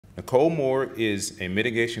Nicole Moore is a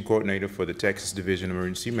mitigation coordinator for the Texas Division of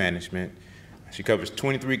Emergency Management. She covers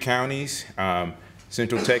 23 counties,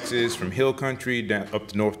 Central Texas from Hill Country down up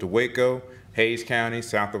to north to Waco, Hays County,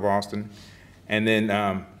 south of Austin. And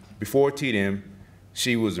then before TDEM,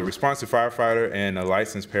 she was a responsive firefighter and a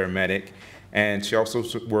licensed paramedic. And she also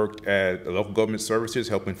worked at local government services,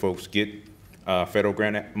 helping folks get federal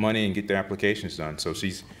grant money and get their applications done. So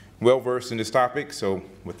she's well-versed in this topic. So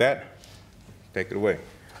with that, take it away.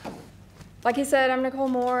 Like he said, I'm Nicole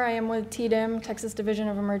Moore. I am with TDEM, Texas Division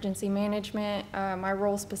of Emergency Management. My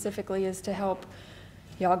role specifically is to help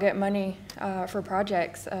y'all get money for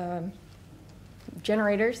projects.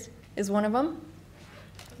 Generators is one of them.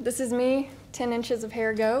 This is me, 10 inches of hair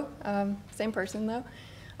ago, same person though.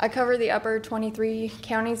 I cover the upper 23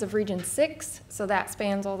 counties of Region 6, so that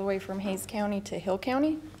spans all the way from Hays County to Hill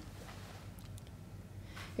County.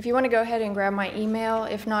 If you want to go ahead and grab my email,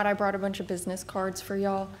 if not, I brought a bunch of business cards for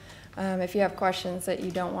y'all. If you have questions that you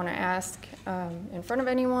don't want to ask in front of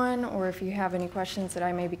anyone, or if you have any questions that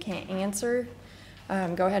I maybe can't answer,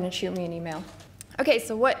 go ahead and shoot me an email. Okay,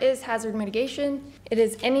 so what is hazard mitigation? It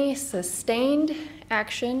is any sustained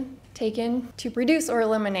action taken to reduce or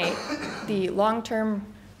eliminate the long-term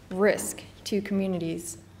risk to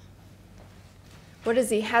communities. What is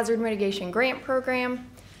the Hazard Mitigation Grant Program?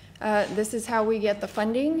 This is how we get the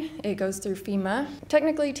funding. It goes through FEMA.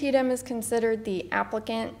 Technically, TDEM is considered the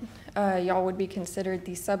applicant. Y'all would be considered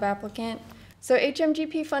the sub-applicant. So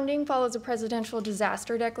HMGP funding follows a presidential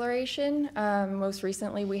disaster declaration. Most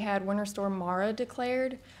recently, we had Winter Storm Mara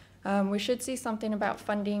declared. We should see something about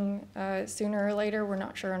funding sooner or later. We're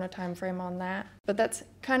not sure on a time frame on that. But that's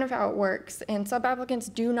kind of how it works. And sub-applicants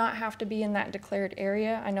do not have to be in that declared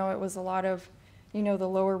area. I know it was a lot of, the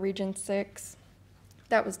lower Region 6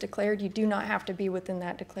 that was declared. You do not have to be within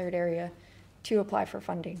that declared area to apply for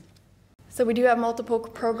funding. So we do have multiple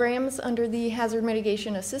programs under the Hazard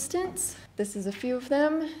Mitigation Assistance. This is a few of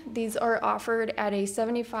them. These are offered at a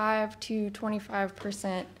 75 to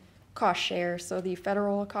 25% cost share. So the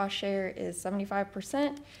federal cost share is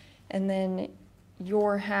 75%, and then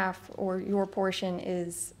your half or your portion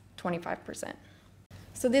is 25%.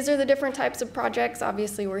 So these are the different types of projects.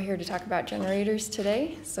 Obviously, we're here to talk about generators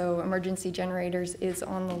today. So emergency generators is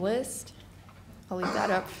on the list. I'll leave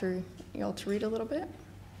that up for y'all to read a little bit.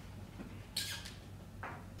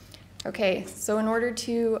 Okay, so in order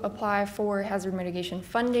to apply for hazard mitigation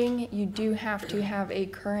funding, you do have to have a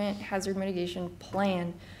current hazard mitigation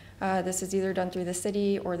plan. This is either done through the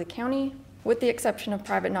city or the county, with the exception of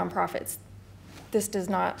private nonprofits. This does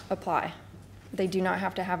not apply. They do not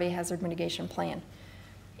have to have a hazard mitigation plan.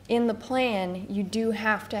 In the plan, you do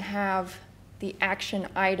have to have the action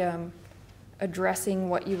item addressing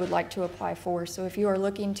what you would like to apply for. So if you are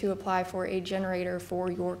looking to apply for a generator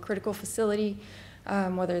for your critical facility,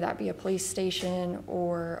 whether that be a police station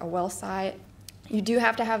or a well site, you do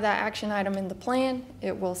have to have that action item in the plan.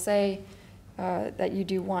 It will say that you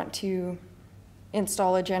do want to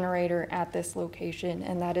install a generator at this location,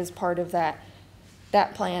 and that is part of that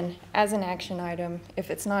plan as an action item.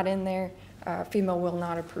 If it's not in there, FEMA will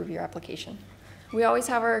not approve your application. We always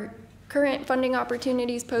have our current funding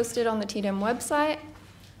opportunities posted on the TDEM website.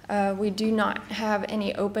 We do not have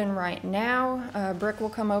any open right now. BRIC will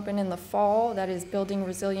come open in the fall. That is Building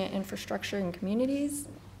Resilient Infrastructure in Communities.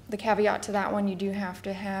 The caveat to that one, you do have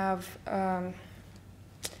to have, I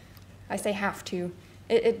say have to,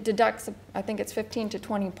 it deducts, I think it's 15 to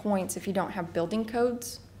 20 points if you don't have building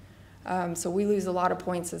codes. So we lose a lot of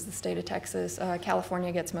points as the state of Texas.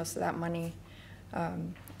 California gets most of that money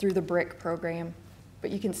through the BRIC program,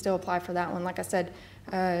 but you can still apply for that one. Like I said,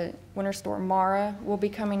 Winter Storm Mara will be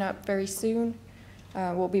coming up very soon.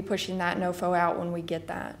 We'll be pushing that NOFO out when we get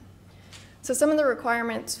that. So some of the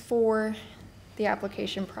requirements for the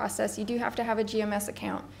application process, you do have to have a GMS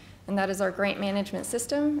account, and that is our grant management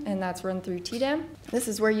system, and that's run through TDEM. This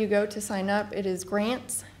is where you go to sign up. It is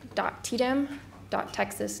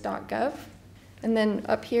grants.tdem.texas.gov. And then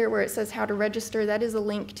up here where it says how to register, that is a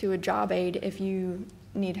link to a job aid if you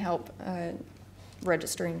need help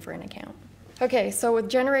registering for an account. Okay, so with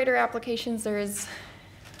generator applications, there is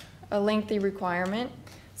a lengthy requirement.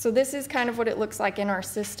 So this is kind of what it looks like in our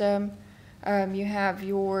system. You have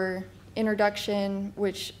your introduction,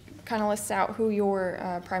 which kind of lists out who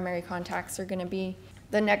your primary contacts are going to be.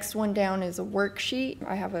 The next one down is a worksheet.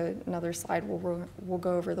 I have another slide where we'll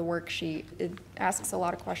go over the worksheet. It asks a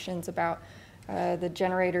lot of questions about the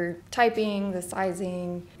generator typing, the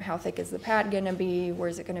sizing, how thick is the pad going to be, where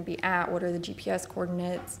is it going to be at, what are the GPS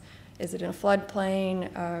coordinates, is it in a floodplain,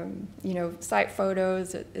 site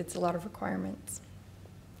photos. It's a lot of requirements.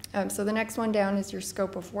 So the next one down is your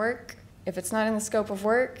scope of work. If it's not in the scope of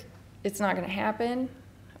work, it's not going to happen,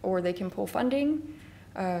 or they can pull funding.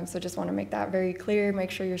 So just want to make that very clear.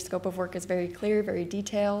 Make sure your scope of work is very clear, very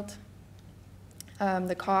detailed.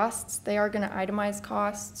 The costs, they are going to itemize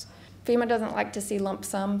costs. FEMA doesn't like to see lump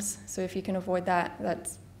sums, so if you can avoid that,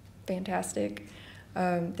 that's fantastic.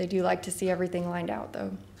 They do like to see everything lined out,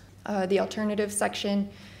 though. The alternative section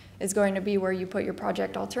is going to be where you put your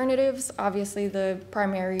project alternatives. Obviously, the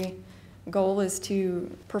primary goal is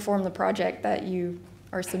to perform the project that you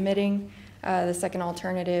are submitting. The second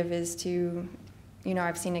alternative is to,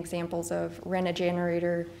 I've seen examples of rent a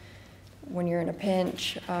generator when you're in a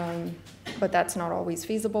pinch, but that's not always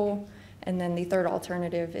feasible. And then the third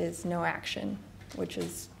alternative is no action, which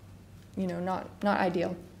is, not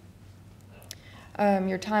ideal.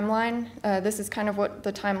 Your timeline, this is kind of what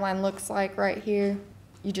the timeline looks like right here.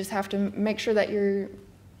 You just have to make sure that you're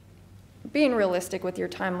being realistic with your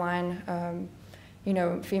timeline.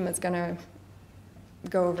 FEMA's gonna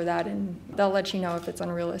go over that and they'll let you know if it's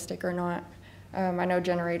unrealistic or not. I know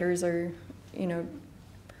generators are, a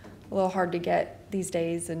little hard to get these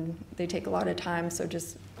days and they take a lot of time, so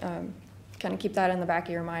just kind of keep that in the back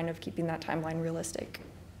of your mind of keeping that timeline realistic.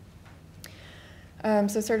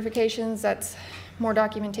 So certifications, that's more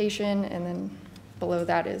documentation, and then below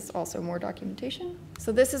that is also more documentation.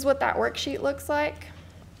 So this is what that worksheet looks like.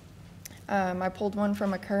 I pulled one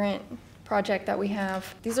from a current project that we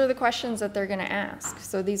have. These are the questions that they're gonna ask.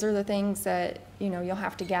 So these are the things that you'll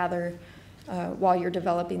have to gather while you're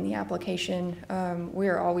developing the application. We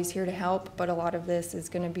are always here to help, but a lot of this is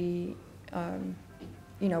gonna be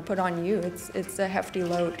put on you. It's a hefty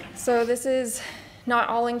load. So this is not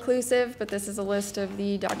all-inclusive, but this is a list of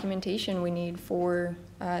the documentation we need for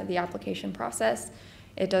the application process.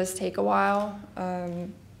 It does take a while,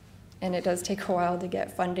 and it does take a while to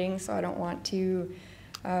get funding, so I don't want to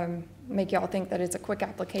make y'all think that it's a quick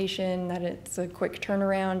application, that it's a quick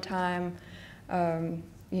turnaround time.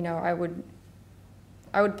 I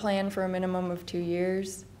would plan for a minimum of 2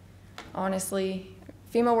 years, honestly.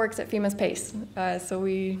 FEMA works at FEMA's pace, so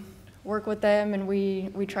we work with them and we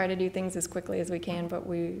try to do things as quickly as we can, but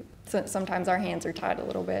sometimes our hands are tied a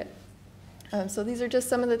little bit. So these are just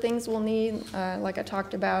some of the things we'll need, like I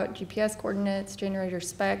talked about: GPS coordinates, generator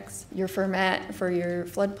specs, your format for your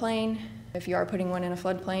floodplain. If you are putting one in a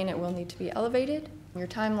floodplain, it will need to be elevated, your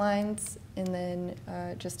timelines, and then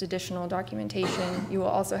just additional documentation. You will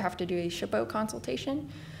also have to do a SHPO consultation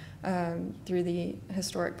through the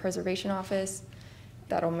Historic Preservation Office.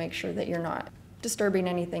 That'll make sure that you're not disturbing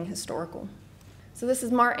anything historical. So this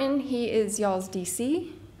is Martin. He is y'all's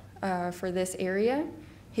DC for this area.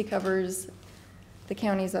 He covers the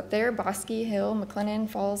counties up there: Bosque, Hill, McLennan,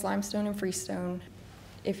 Falls, Limestone, and Freestone.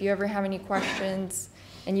 If you ever have any questions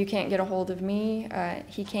and you can't get a hold of me,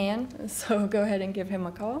 he can, so go ahead and give him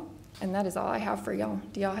a call. And that is all I have for y'all.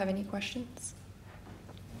 Do y'all have any questions?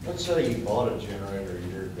 Let's say you bought a generator a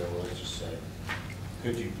year ago, let's just say.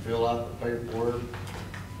 Could you fill out the paperwork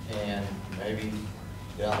and maybe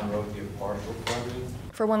down the road give partial funding?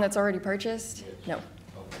 For one that's already purchased? Yes. No.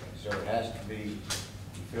 Okay, so it has to be, you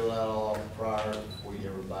fill out all prior before you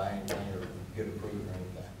ever buy anything or get approved or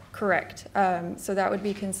anything? Correct. So that would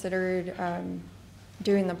be considered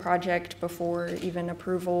doing the project before even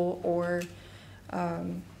approval or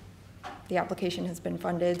the application has been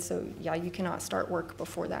funded. So yeah, you cannot start work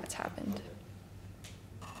before that's happened.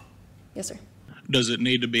 Yes, sir. Does it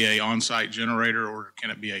need to be a on-site generator, or can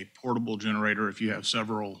it be a portable generator if you have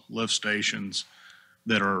several lift stations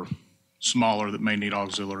that are smaller that may need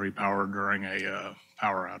auxiliary power during a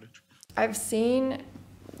power outage? I've seen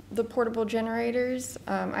the portable generators.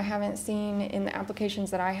 I haven't seen in the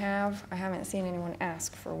applications that I haven't seen anyone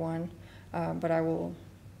ask for one, but I will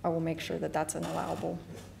make sure that that's an allowable,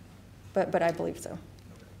 but I believe so.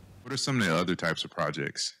 What are some of the other types of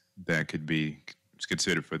projects that could be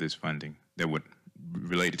considered for this funding that would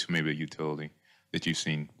related to maybe a utility that you've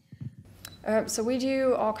seen? So we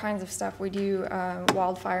do all kinds of stuff. We do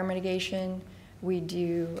wildfire mitigation. We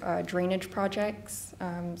do drainage projects,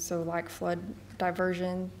 so like flood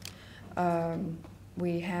diversion.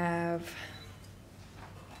 We have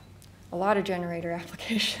a lot of generator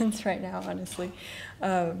applications right now, honestly,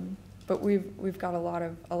 but we've got a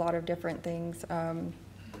lot of different things.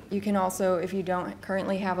 You can also, if you don't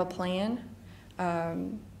currently have a plan,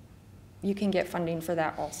 you can get funding for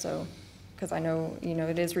that also, because I know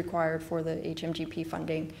it is required for the HMGP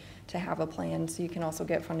funding to have a plan. So you can also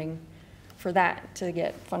get funding for that to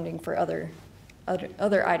get funding for other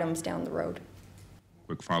items down the road.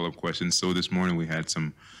 Quick follow-up question. So this morning we had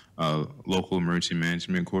some local emergency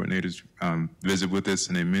management coordinators visit with us,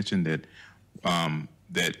 and they mentioned that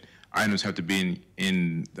items have to be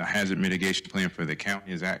in the hazard mitigation plan for the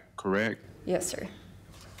county. Is that correct? Yes, sir.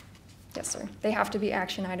 Yes, sir. They have to be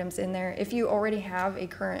action items in there. If you already have a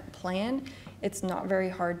current plan, it's not very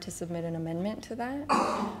hard to submit an amendment to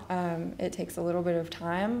that. It takes a little bit of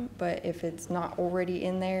time, but if it's not already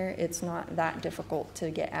in there, it's not that difficult to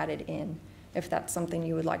get added in, if that's something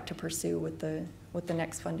you would like to pursue with the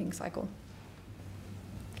next funding cycle.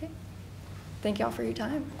 Okay. Thank y'all for your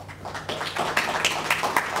time.